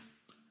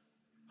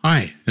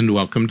Hi, and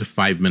welcome to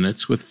 5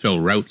 Minutes with Phil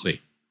Routley.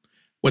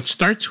 What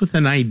starts with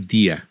an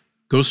idea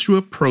goes through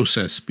a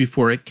process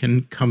before it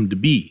can come to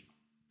be.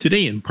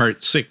 Today, in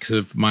part 6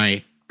 of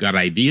my Got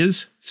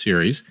Ideas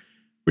series,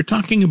 we're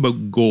talking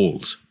about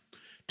goals.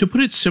 To put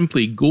it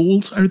simply,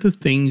 goals are the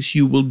things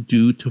you will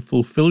do to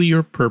fulfill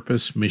your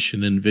purpose,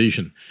 mission, and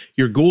vision.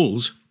 Your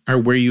goals are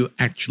where you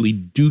actually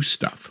do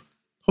stuff.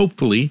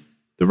 Hopefully,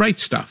 the right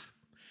stuff.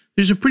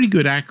 There's a pretty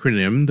good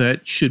acronym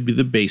that should be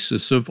the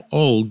basis of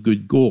all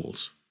good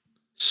goals.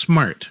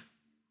 SMART,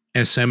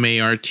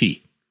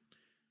 S-M-A-R-T.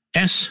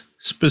 S,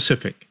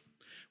 specific.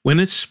 When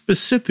it's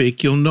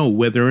specific, you'll know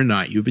whether or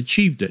not you've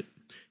achieved it.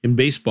 In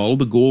baseball,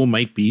 the goal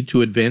might be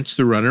to advance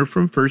the runner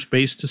from first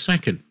base to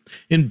second.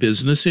 In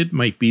business, it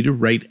might be to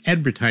write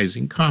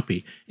advertising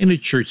copy. In a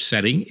church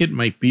setting, it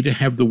might be to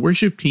have the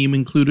worship team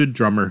include a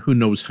drummer who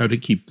knows how to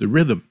keep the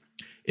rhythm.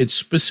 It's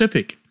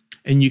specific,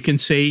 and you can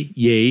say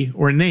yay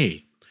or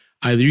nay.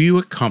 Either you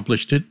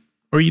accomplished it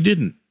or you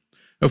didn't.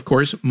 Of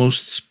course,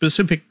 most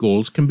specific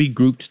goals can be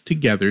grouped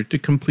together to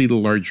complete a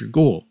larger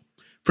goal.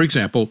 For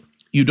example,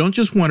 you don't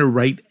just want to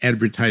write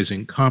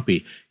advertising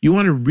copy. You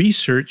want to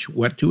research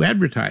what to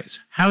advertise,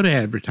 how to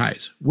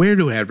advertise, where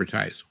to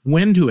advertise,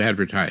 when to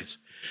advertise.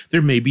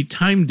 There may be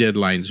time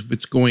deadlines if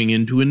it's going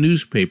into a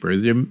newspaper.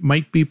 There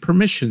might be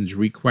permissions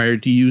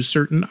required to use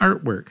certain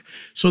artwork.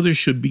 So there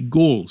should be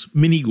goals,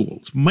 mini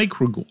goals,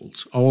 micro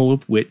goals, all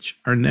of which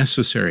are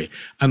necessary.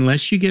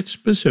 Unless you get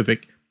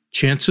specific,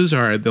 chances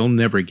are they'll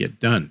never get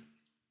done.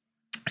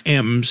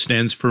 M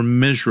stands for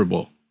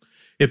measurable.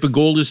 If a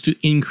goal is to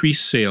increase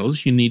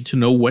sales, you need to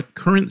know what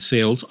current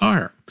sales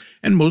are,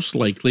 and most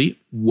likely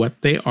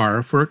what they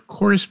are for a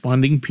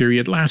corresponding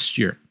period last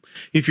year.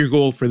 If your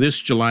goal for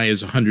this July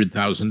is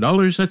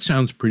 $100,000, that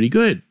sounds pretty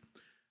good.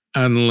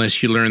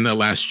 Unless you learn that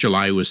last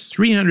July was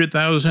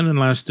 $300,000 and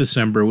last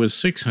December was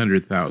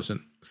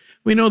 $600,000.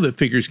 We know that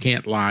figures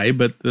can't lie,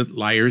 but that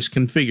liars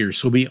can figure,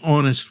 so be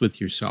honest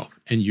with yourself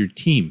and your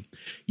team.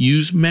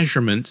 Use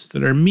measurements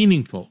that are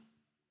meaningful.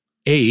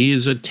 A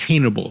is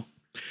attainable.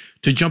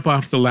 To jump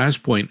off the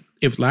last point,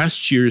 if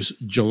last year's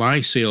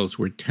July sales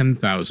were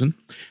 $10,000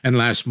 and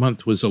last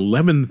month was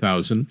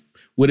 $11,000,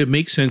 would it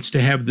make sense to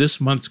have this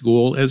month's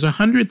goal as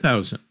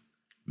 $100,000?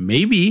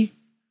 Maybe,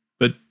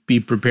 but be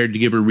prepared to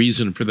give a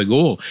reason for the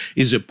goal.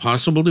 Is it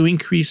possible to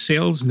increase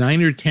sales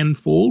 9 or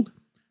 10-fold?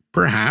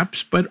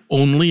 Perhaps, but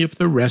only if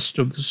the rest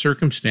of the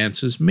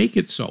circumstances make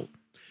it so.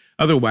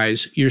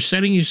 Otherwise, you're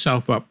setting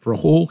yourself up for a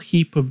whole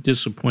heap of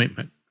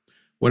disappointment.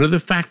 What are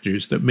the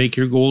factors that make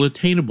your goal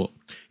attainable?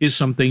 Is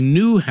something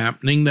new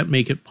happening that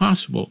make it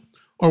possible?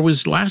 Or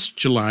was last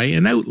July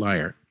an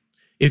outlier?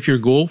 If your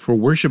goal for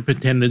worship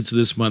attendance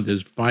this month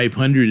is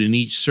 500 in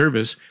each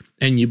service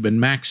and you've been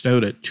maxed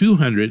out at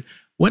 200,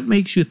 what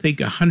makes you think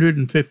a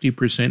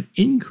 150%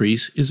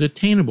 increase is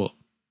attainable?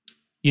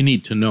 You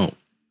need to know.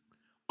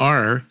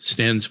 R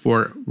stands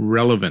for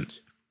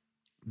relevant.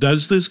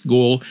 Does this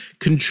goal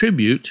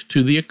contribute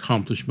to the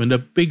accomplishment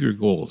of bigger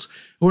goals,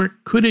 or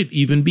could it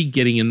even be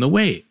getting in the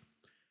way?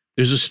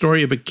 There's a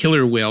story of a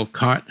killer whale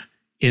caught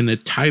in a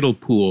tidal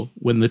pool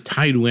when the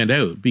tide went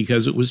out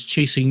because it was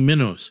chasing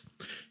minnows.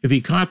 If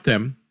he caught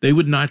them, they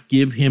would not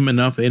give him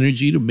enough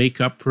energy to make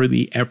up for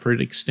the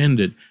effort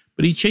extended,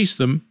 but he chased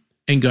them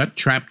and got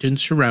trapped in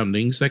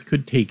surroundings that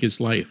could take his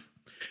life.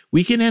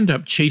 We can end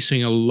up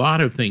chasing a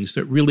lot of things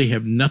that really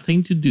have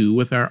nothing to do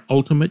with our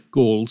ultimate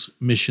goals,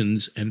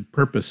 missions, and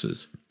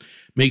purposes.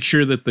 Make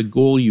sure that the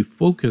goal you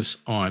focus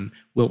on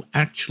will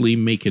actually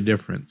make a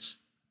difference.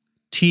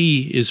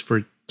 T is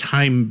for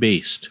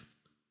time-based.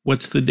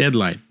 What's the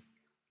deadline?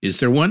 Is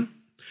there one?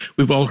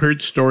 We've all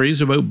heard stories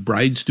about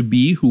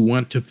brides-to-be who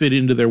want to fit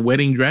into their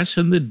wedding dress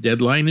and the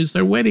deadline is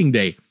their wedding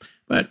day,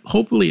 but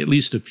hopefully at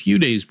least a few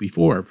days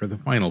before for the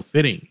final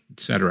fitting,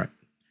 etc.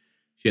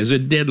 She has a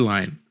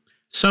deadline.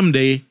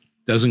 Someday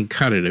doesn't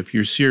cut it if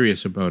you're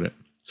serious about it.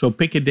 So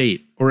pick a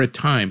date or a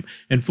time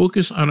and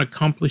focus on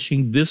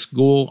accomplishing this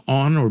goal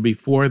on or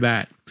before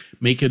that.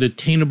 Make it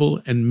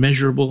attainable and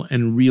measurable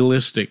and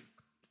realistic.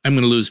 I'm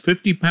going to lose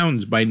 50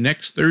 pounds by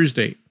next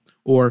Thursday.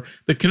 Or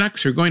the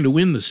Canucks are going to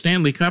win the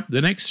Stanley Cup the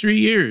next 3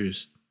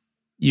 years.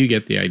 You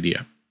get the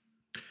idea.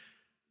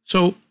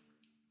 So,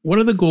 what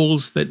are the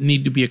goals that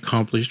need to be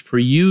accomplished for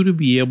you to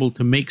be able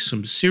to make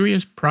some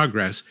serious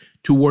progress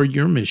toward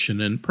your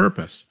mission and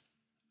purpose?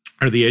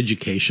 Are they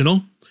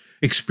educational?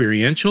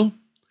 Experiential?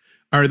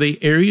 Are they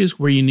areas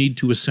where you need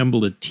to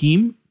assemble a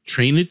team,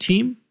 train a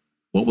team?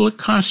 What will it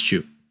cost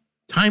you?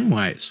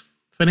 Time-wise,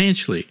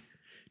 financially?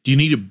 Do you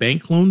need a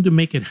bank loan to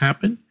make it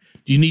happen?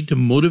 Do you need to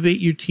motivate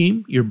your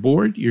team, your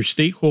board, your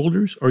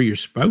stakeholders, or your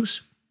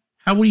spouse?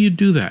 How will you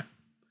do that?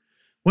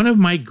 One of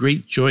my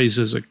great joys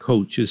as a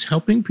coach is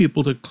helping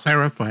people to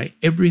clarify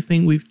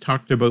everything we've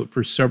talked about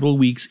for several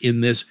weeks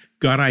in this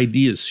Got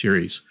Ideas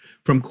series,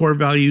 from core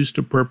values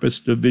to purpose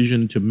to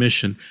vision to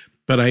mission.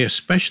 But I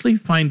especially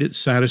find it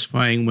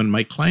satisfying when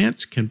my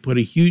clients can put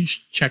a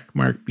huge check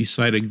mark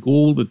beside a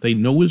goal that they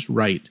know is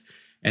right,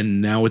 and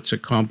now it's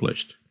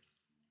accomplished.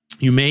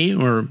 You may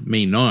or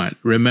may not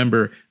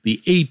remember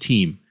the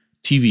A-Team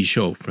TV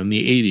show from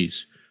the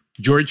 80s.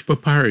 George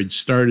Papard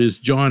starred as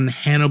John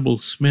Hannibal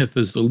Smith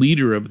as the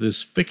leader of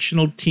this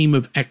fictional team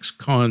of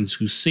ex-cons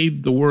who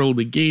saved the world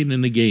again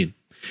and again.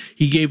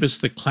 He gave us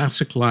the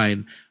classic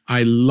line,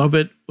 "I love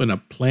it when a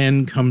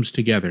plan comes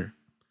together."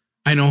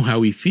 I know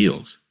how he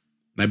feels,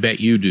 and I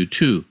bet you do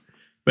too.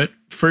 But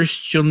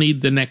first you'll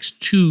need the next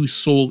 2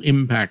 soul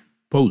impact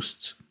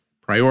posts,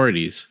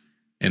 priorities,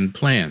 and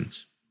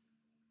plans.